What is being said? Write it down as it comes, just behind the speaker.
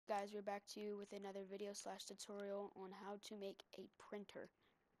guys, we're back to you with another video / tutorial on how to make a printer.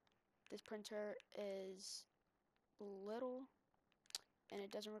 This printer is little and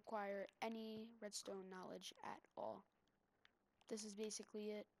it doesn't require any redstone knowledge at all. This is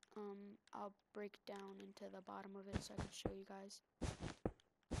basically it. I'll break down into the bottom of it so I can show you guys.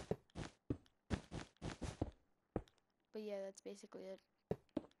 But yeah, that's basically it.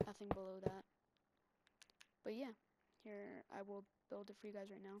 Nothing below that. But yeah, here I will build it for you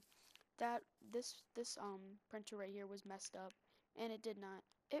guys right now. This printer right here was messed up, and it did not.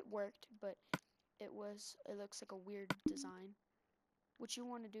 It worked, but it looks like a weird design. What you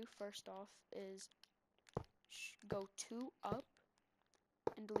want to do first off is go 2 up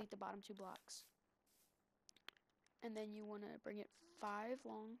and delete the bottom 2 blocks. And then you want to bring it 5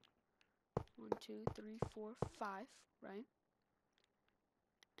 long. 1, 2, 3, 4, 5, right?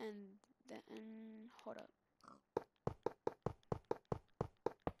 And then hold up.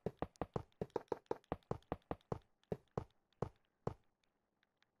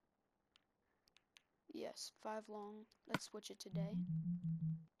 Yes, 5 long. Let's switch it to day.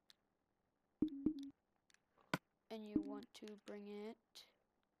 And you want to bring it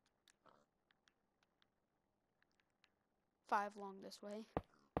 5 long this way.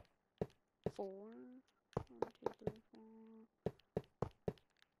 4. 1, 2, 3, 4.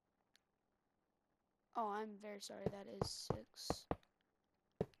 Oh, I'm very sorry. That is 6.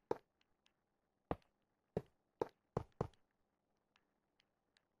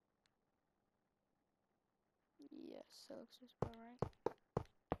 Yes, that looks just about right.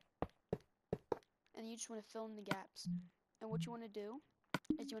 And you just want to fill in the gaps. And what you want to do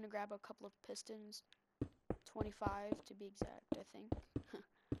is you want to grab a couple of pistons, 25 to be exact, I think.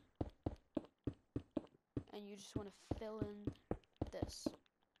 And you just want to fill in this.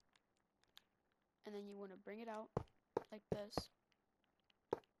 And then you want to bring it out like this.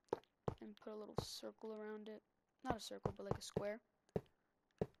 And put a little circle around it. Not a circle, but like a square.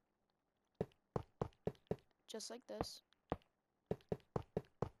 Just like this.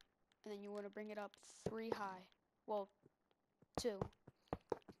 And then you want to bring it up 3 high. Well, 2.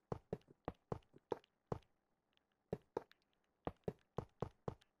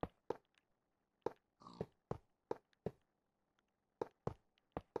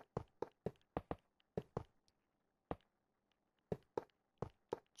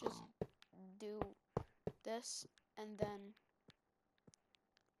 Just do this, and then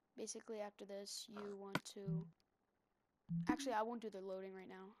basically after this you want to, actually I won't do the loading right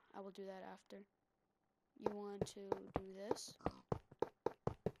now, I will do that after. You want to do this. I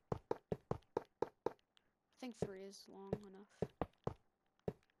think 3 is long enough.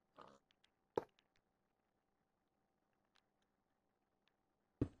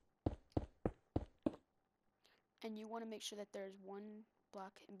 And you want to make sure that there's 1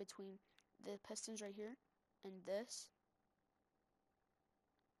 block in between the pistons right here and this.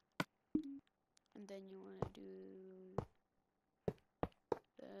 And then you want to do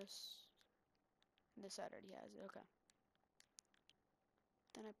this. This side already has it, okay.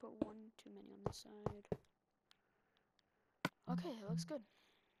 Then I put 1 too many on this side. Okay, that looks good.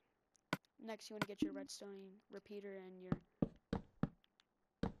 Next you want to get your redstone repeater and your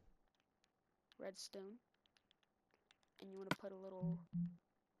redstone. And you want to put a little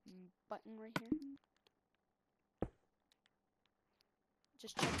button right here.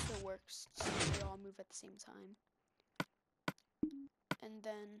 Just check if it works so they all move at the same time. And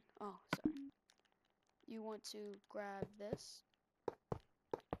then, oh, sorry. You want to grab this.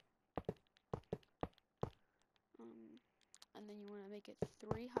 And then you want to make it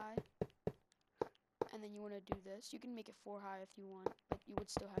 3 high. And then you want to do this. You can make it 4 high if you want, but you would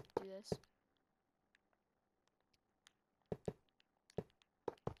still have to do this.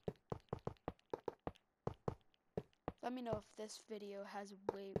 Let me know if this video has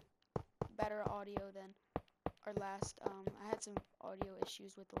way better audio than our last. I had some audio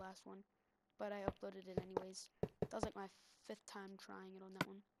issues with the last one, but I uploaded it anyways. That was like my 5th time trying it on that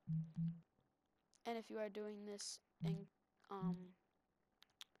one. And if you are doing this in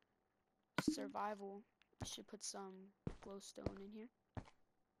survival, you should put some glowstone in here.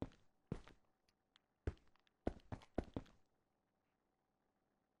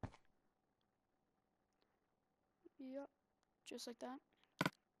 Yep, just like that.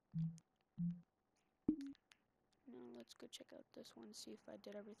 Now let's go check out this one, see if I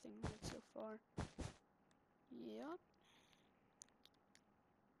did everything right so far. Yep.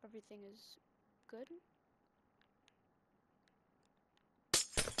 Everything is good.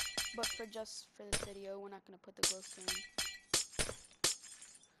 But for this video, we're not going to put the glowstone.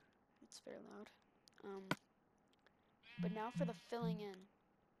 It's very loud. But now for the filling in.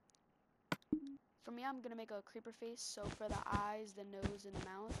 for me, I'm gonna make a creeper face. So for the eyes, the nose, and the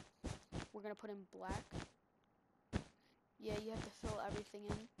mouth, we're gonna put in black. Yeah, you have to fill everything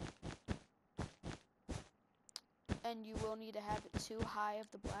in. And you will need to have it too high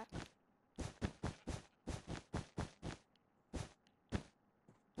of the black.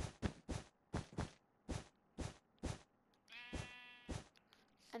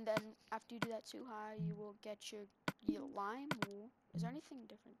 And then after you do that too high, you will get your lime wool. Is there anything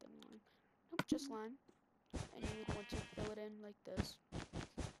different than lime? Nope, just lime. And you would want to fill it in like this.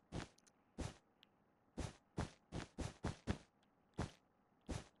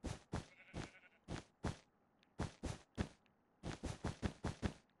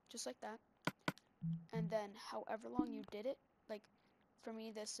 Just like that. And then however long you did it, like for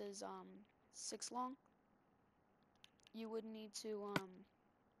me this is 6 long, you would need to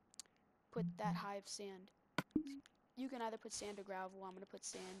put that high of sand. You can either put sand or gravel. I'm gonna put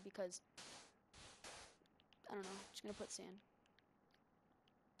sand because I don't know, I'm just gonna put sand.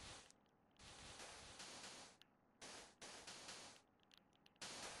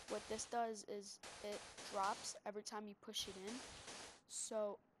 What this does is it drops every time you push it in,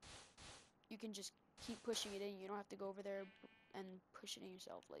 so you can just keep pushing it in. You don't have to go over there and push it in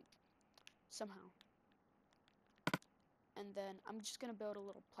yourself, like somehow. And then I'm just gonna build a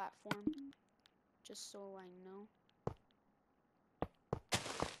little platform just so I know.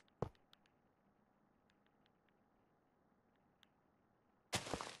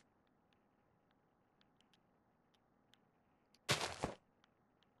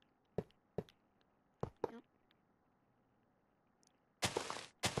 Yep.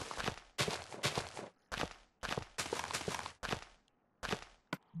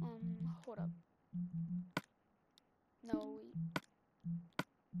 Hold up. No, wait.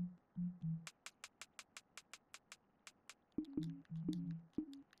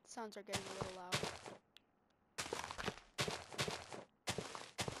 Sounds are getting a little loud.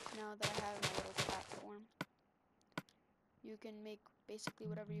 Now that I have my little platform, you can make basically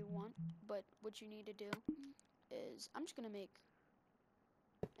whatever you want, but what you need to do is, I'm just gonna make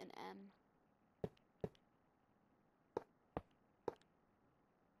an M.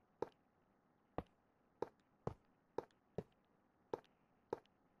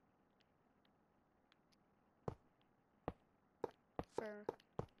 For,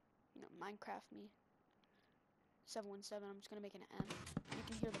 you know, Minecraft me 717, I'm just gonna make an M. You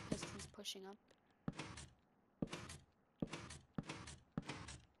can hear the pistons pushing up.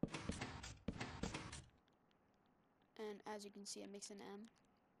 And as you can see, it makes an M.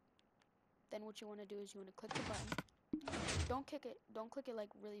 Then what you want to do is you want to click the button. Don't click it like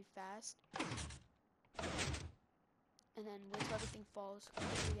really fast. And then wait till everything falls. Click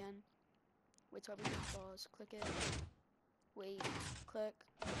it again. Wait till everything falls. Click it. Wait. Click.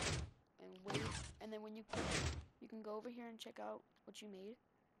 And wait. And then when you click, you can go over here and check out what you made.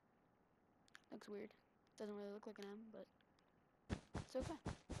 Looks weird. Doesn't really look like an M, but it's okay.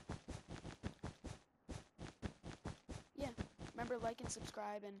 Yeah. Remember, like and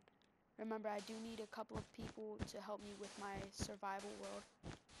subscribe, and remember, I do need a couple of people to help me with my survival world.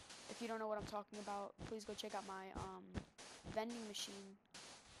 If you don't know what I'm talking about, please go check out my vending machine.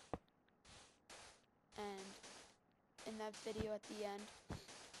 And in that video at the end,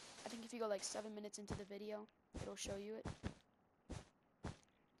 I think if you go like 7 minutes into the video, it'll show you it.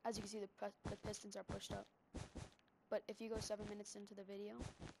 As you can see, the pistons are pushed up. But if you go 7 minutes into the video,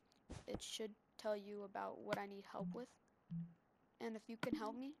 it should tell you about what I need help with. And if you can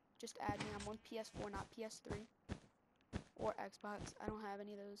help me, just add me. I'm on PS4, not PS3 or Xbox. I don't have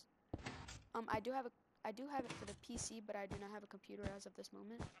any of those. I do have it for the PC, but I do not have a computer as of this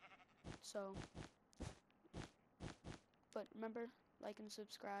moment. So, but remember, like and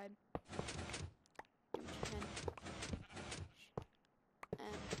subscribe. Do what you can.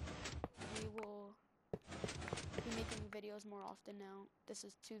 And we will be making videos more often now. This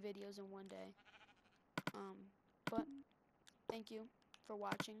is 2 videos in one day. But thank you for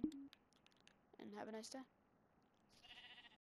watching, and have a nice day.